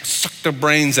suck their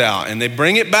brains out, and they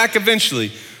bring it back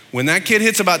eventually. When that kid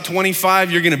hits about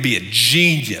 25, you're gonna be a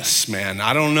genius, man.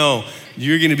 I don't know,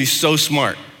 you're gonna be so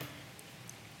smart.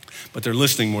 But they're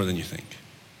listening more than you think.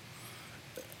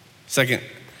 Second,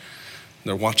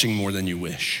 they're watching more than you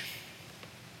wish.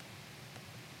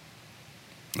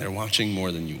 They're watching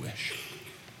more than you wish.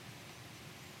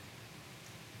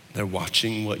 They're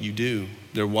watching what you do.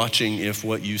 They're watching if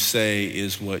what you say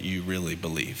is what you really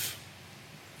believe.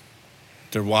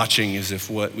 They're watching as if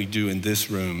what we do in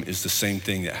this room is the same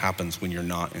thing that happens when you're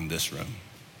not in this room.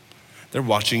 They're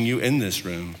watching you in this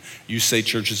room. You say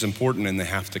church is important and they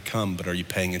have to come, but are you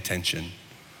paying attention?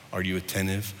 Are you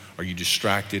attentive? Are you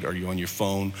distracted? Are you on your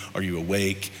phone? Are you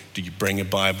awake? Do you bring a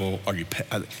Bible? Are you,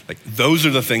 like, those are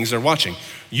the things they're watching.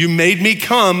 You made me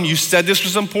come. You said this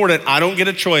was important. I don't get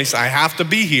a choice. I have to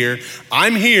be here.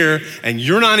 I'm here, and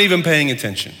you're not even paying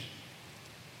attention.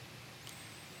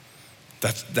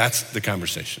 That's the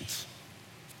conversations.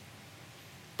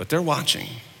 But they're watching.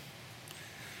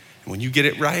 And when you get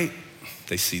it right,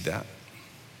 they see that.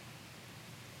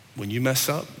 When you mess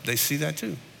up, they see that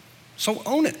too. So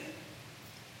own it.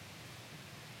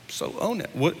 So own it.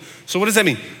 So what does that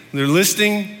mean? They're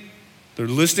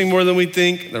listening more than we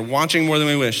think. They're watching more than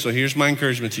we wish. So here's my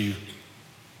encouragement to you.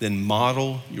 Then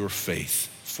model your faith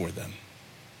for them.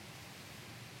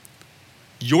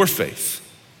 Your faith,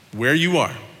 where you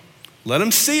are. Let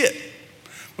them see it.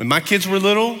 When my kids were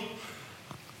little,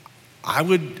 I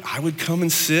would come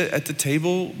and sit at the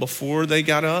table before they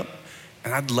got up,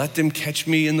 and I'd let them catch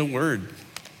me in the Word.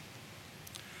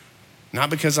 Not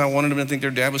because I wanted them to think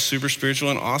their dad was super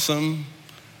spiritual and awesome,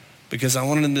 because I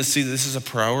wanted them to see that this is a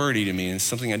priority to me and it's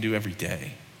something I do every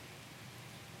day.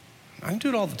 I didn't do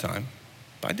it all the time,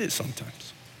 but I did it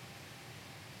sometimes.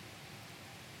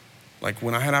 Like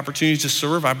when I had opportunities to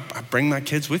serve, I bring my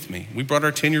kids with me. We brought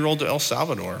our 10-year-old to El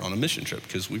Salvador on a mission trip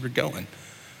because we were going.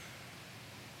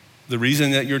 The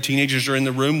reason that your teenagers are in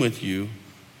the room with you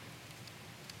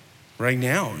right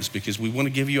now is because we want to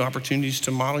give you opportunities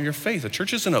to model your faith. A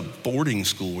church isn't a boarding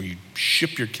school where you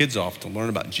ship your kids off to learn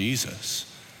about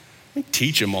Jesus. We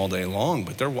teach them all day long,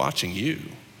 but they're watching you.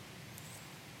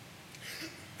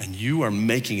 And you are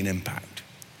making an impact.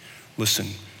 Listen,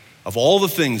 of all the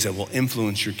things that will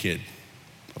influence your kid,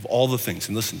 of all the things,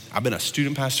 and listen, I've been a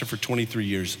student pastor for 23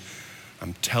 years.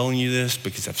 I'm telling you this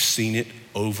because I've seen it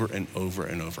over and over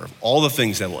and over. Of all the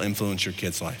things that will influence your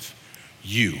kid's life,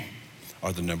 you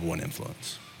are the number 1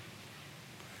 influence.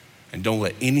 And don't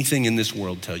let anything in this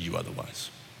world tell you otherwise.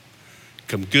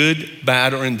 Come good,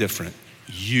 bad, or indifferent,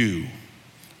 you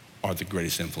are the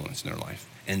greatest influence in their life.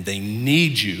 And they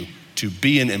need you to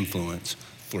be an influence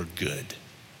for good.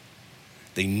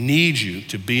 They need you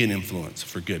to be an influence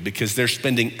for good because they're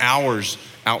spending hours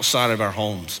outside of our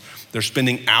homes. They're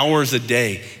spending hours a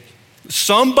day.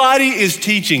 Somebody is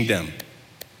teaching them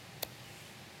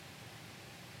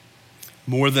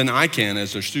more than I can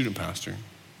as their student pastor,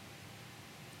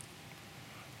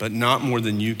 but not more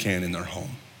than you can in their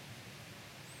home.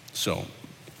 So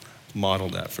model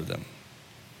that for them.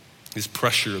 This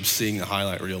pressure of seeing the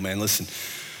highlight reel, man, listen,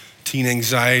 teen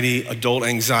anxiety, adult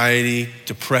anxiety,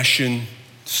 depression,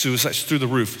 suicide, it's through the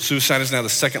roof. Suicide is now the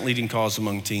 2nd leading cause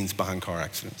among teens behind car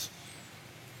accidents.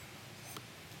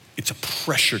 It's a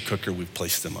pressure cooker we've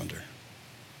placed them under.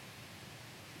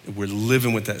 We're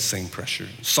living with that same pressure.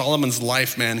 Solomon's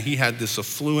life, man, he had this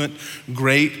affluent,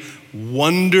 great,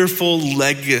 wonderful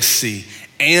legacy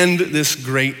and this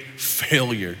great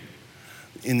failure.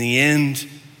 In the end,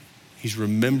 he's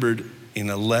remembered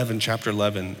in chapter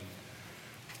 11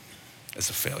 as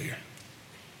a failure.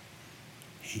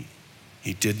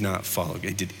 He did not follow.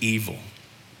 He did evil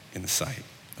in the sight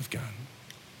of God.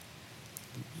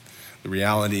 The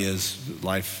reality is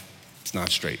life is not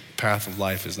straight. The path of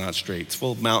life is not straight. It's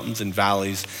full of mountains and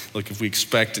valleys. Look, if we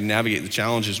expect to navigate the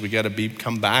challenges, we got to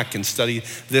come back and study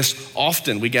this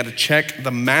often. We got to check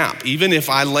the map. Even if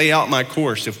I lay out my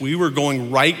course, if we were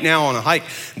going right now on a hike,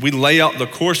 we lay out the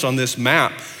course on this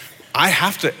map,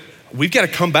 we've got to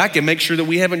come back and make sure that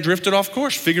we haven't drifted off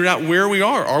course, figure out where we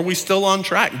are. Are we still on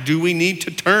track? Do we need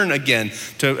to turn again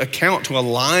to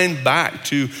align back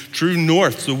to true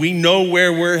north so we know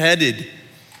where we're headed?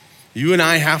 You and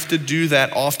I have to do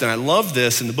that often. I love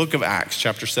this in the book of Acts,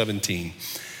 chapter 17.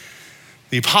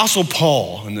 The Apostle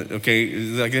Paul, like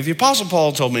if the Apostle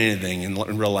Paul told me anything in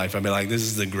real life, I'd be like, this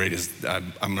is the greatest.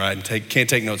 Can't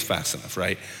take notes fast enough,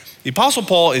 right? The Apostle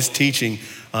Paul is teaching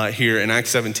here in Acts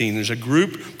 17. There's a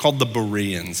group called the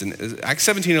Bereans. And Acts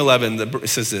 17:11, it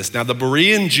says this: now the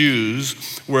Berean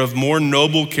Jews were of more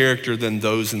noble character than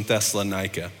those in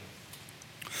Thessalonica.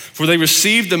 For they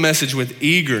received the message with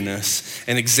eagerness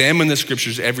and examined the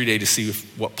scriptures every day to see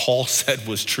if what Paul said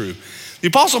was true. The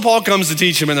Apostle Paul comes to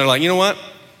teach them and they're like, you know what?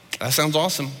 That sounds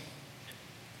awesome,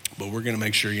 but we're gonna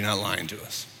make sure you're not lying to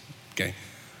us, okay?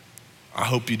 I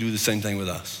hope you do the same thing with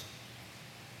us.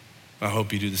 I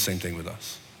hope you do the same thing with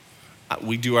us.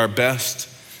 We do our best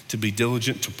to be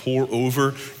diligent, to pore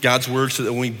over God's word so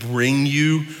that when we bring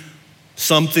you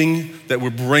something, that we're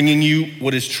bringing you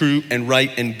what is true and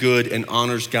right and good and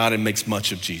honors God and makes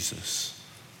much of Jesus.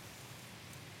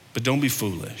 But don't be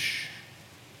foolish.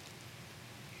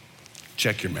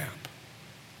 Check your map.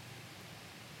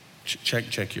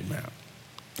 Check your map.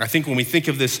 I think when we think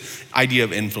of this idea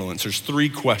of influence, there's three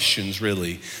questions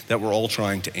really that we're all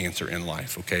trying to answer in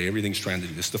life, okay? Everything's trying to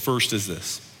do this. The first is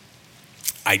this: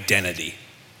 identity,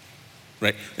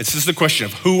 right? It's just the question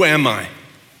of who am I?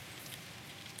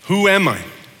 Who am I?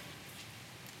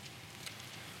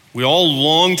 We all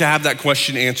long to have that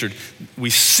question answered. We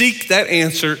seek that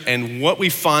answer, and what we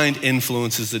find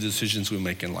influences the decisions we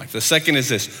make in life. The second is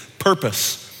this: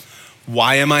 purpose.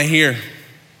 Why am I here?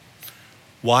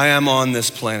 Why I'm on this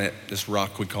planet, this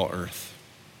rock we call Earth.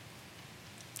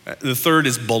 The third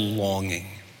is belonging,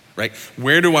 right?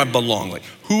 Where do I belong? Like,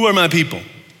 who are my people?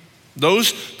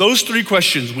 Those three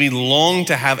questions we long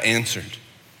to have answered.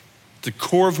 The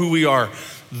core of who we are,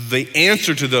 the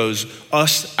answer to those,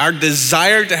 our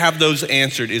desire to have those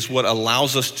answered is what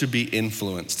allows us to be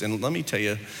influenced. And let me tell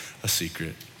you a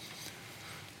secret,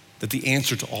 that the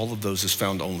answer to all of those is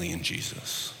found only in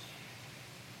Jesus.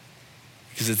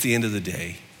 Because at the end of the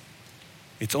day,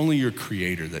 it's only your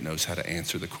Creator that knows how to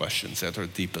answer the questions that are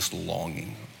the deepest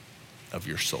longing of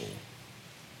your soul.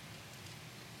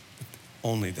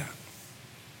 Only that.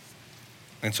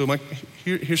 And so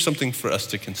here's something for us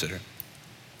to consider.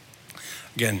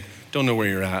 Again, don't know where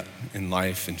you're at in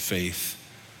life and faith.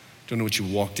 Don't know what you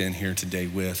walked in here today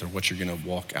with or what you're gonna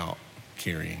walk out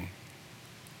carrying.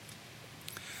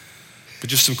 But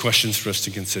just some questions for us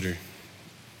to consider.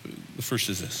 The first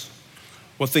is this: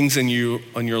 what things in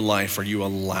your life are you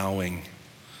allowing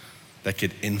that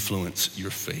could influence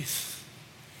your faith?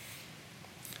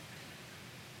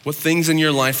 What things in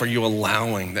your life are you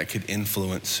allowing that could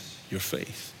influence your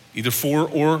faith, either for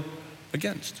or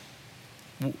against?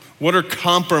 What are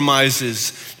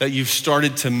compromises that you've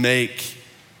started to make,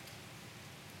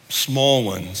 small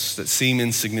ones that seem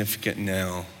insignificant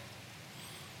now,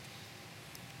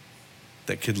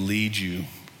 that could lead you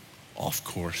off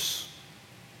course?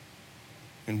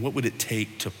 And what would it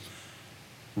take to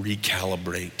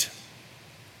recalibrate?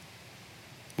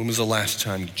 When was the last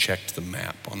time you checked the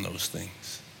map on those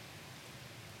things?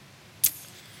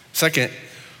 Second,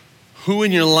 who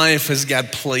in your life has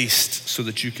God placed so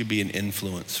that you could be an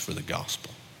influence for the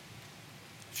gospel?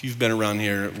 If you've been around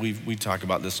here, we talk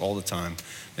about this all the time.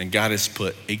 And God has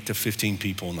put 8 to 15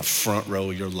 people in the front row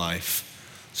of your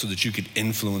life so that you could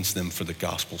influence them for the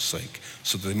gospel's sake,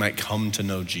 so that they might come to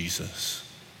know Jesus.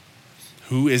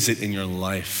 Who is it in your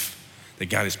life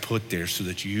that God has put there so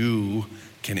that you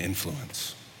can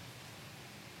influence?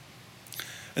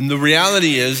 And the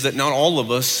reality is that not all of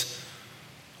us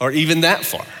are even that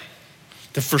far.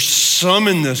 That for some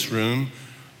in this room,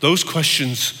 those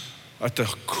questions at the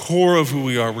core of who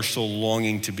we are, we're still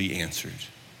longing to be answered.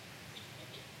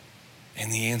 And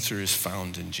the answer is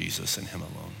found in Jesus and Him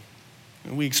alone.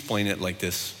 And we explain it like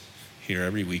this here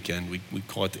every weekend. We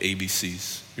call it the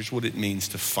ABCs. Here's what it means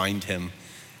to find Him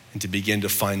and to begin to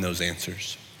find those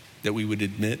answers. That we would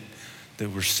admit that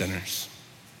we're sinners,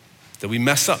 that we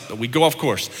mess up, that we go off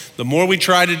course. The more we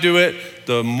try to do it,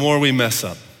 the more we mess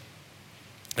up.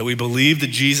 That we believe that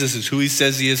Jesus is who he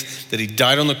says he is, that he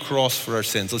died on the cross for our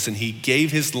sins. Listen, he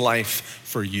gave his life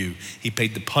for you. He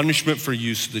paid the punishment for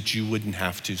you so that you wouldn't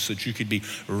have to, so that you could be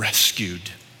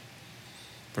rescued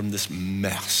from this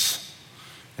mess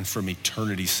and from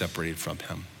eternity separated from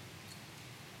him.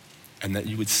 And that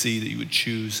you would see that you would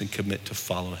choose and commit to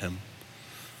follow him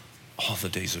all the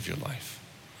days of your life.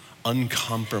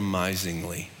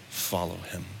 Uncompromisingly follow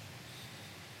him.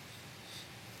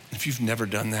 If you've never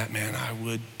done that, man, I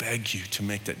would beg you to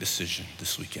make that decision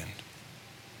this weekend.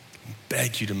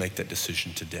 Beg you to make that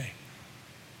decision today.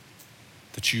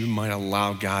 That you might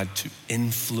allow God to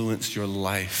influence your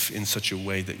life in such a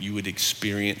way that you would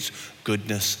experience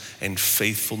goodness and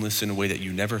faithfulness in a way that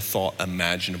you never thought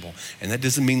imaginable. And that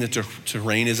doesn't mean that the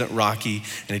terrain isn't rocky,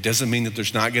 and it doesn't mean that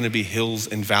there's not gonna be hills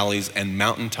and valleys and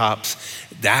mountaintops.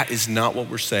 That is not what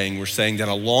we're saying. We're saying that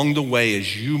along the way,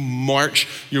 as you march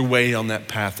your way on that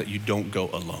path, that you don't go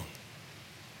alone.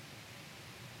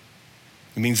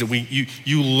 It means that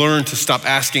you learn to stop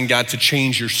asking God to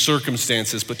change your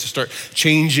circumstances, but to start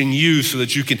changing you so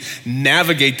that you can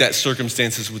navigate that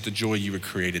circumstances with the joy you were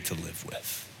created to live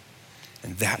with.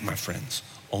 And that, my friends,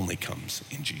 only comes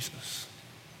in Jesus.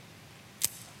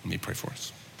 Let me pray for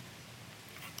us.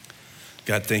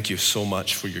 God, thank you so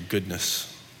much for your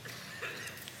goodness.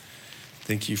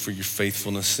 Thank you for your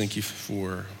faithfulness. Thank you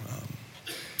for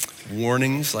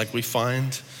warnings like we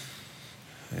find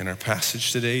in our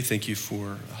passage today. Thank you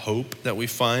for hope that we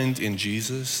find in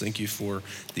Jesus. Thank you for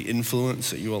the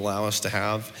influence that you allow us to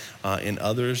have in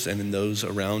others and in those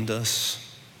around us.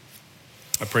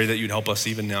 I pray that you'd help us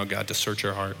even now, God, to search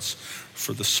our hearts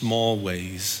for the small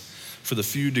ways, for the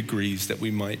few degrees that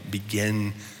we might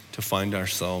begin to find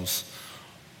ourselves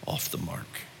off the mark,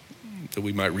 that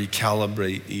we might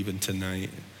recalibrate even tonight,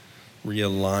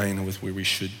 realign with where we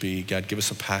should be. God, give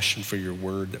us a passion for your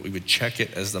word, that we would check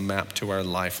it as the map to our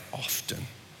life often.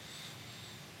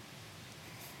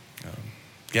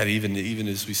 God, even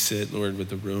as we sit, Lord, with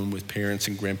the room with parents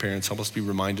and grandparents, help us be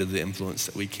reminded of the influence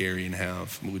that we carry and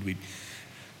have. Would we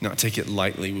not take it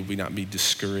lightly? Would we not be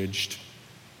discouraged?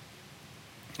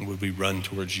 Would we run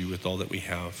towards you with all that we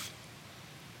have?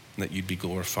 And that you'd be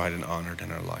glorified and honored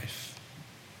in our life.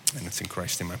 And it's in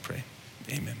Christ's name I pray.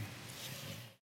 Amen.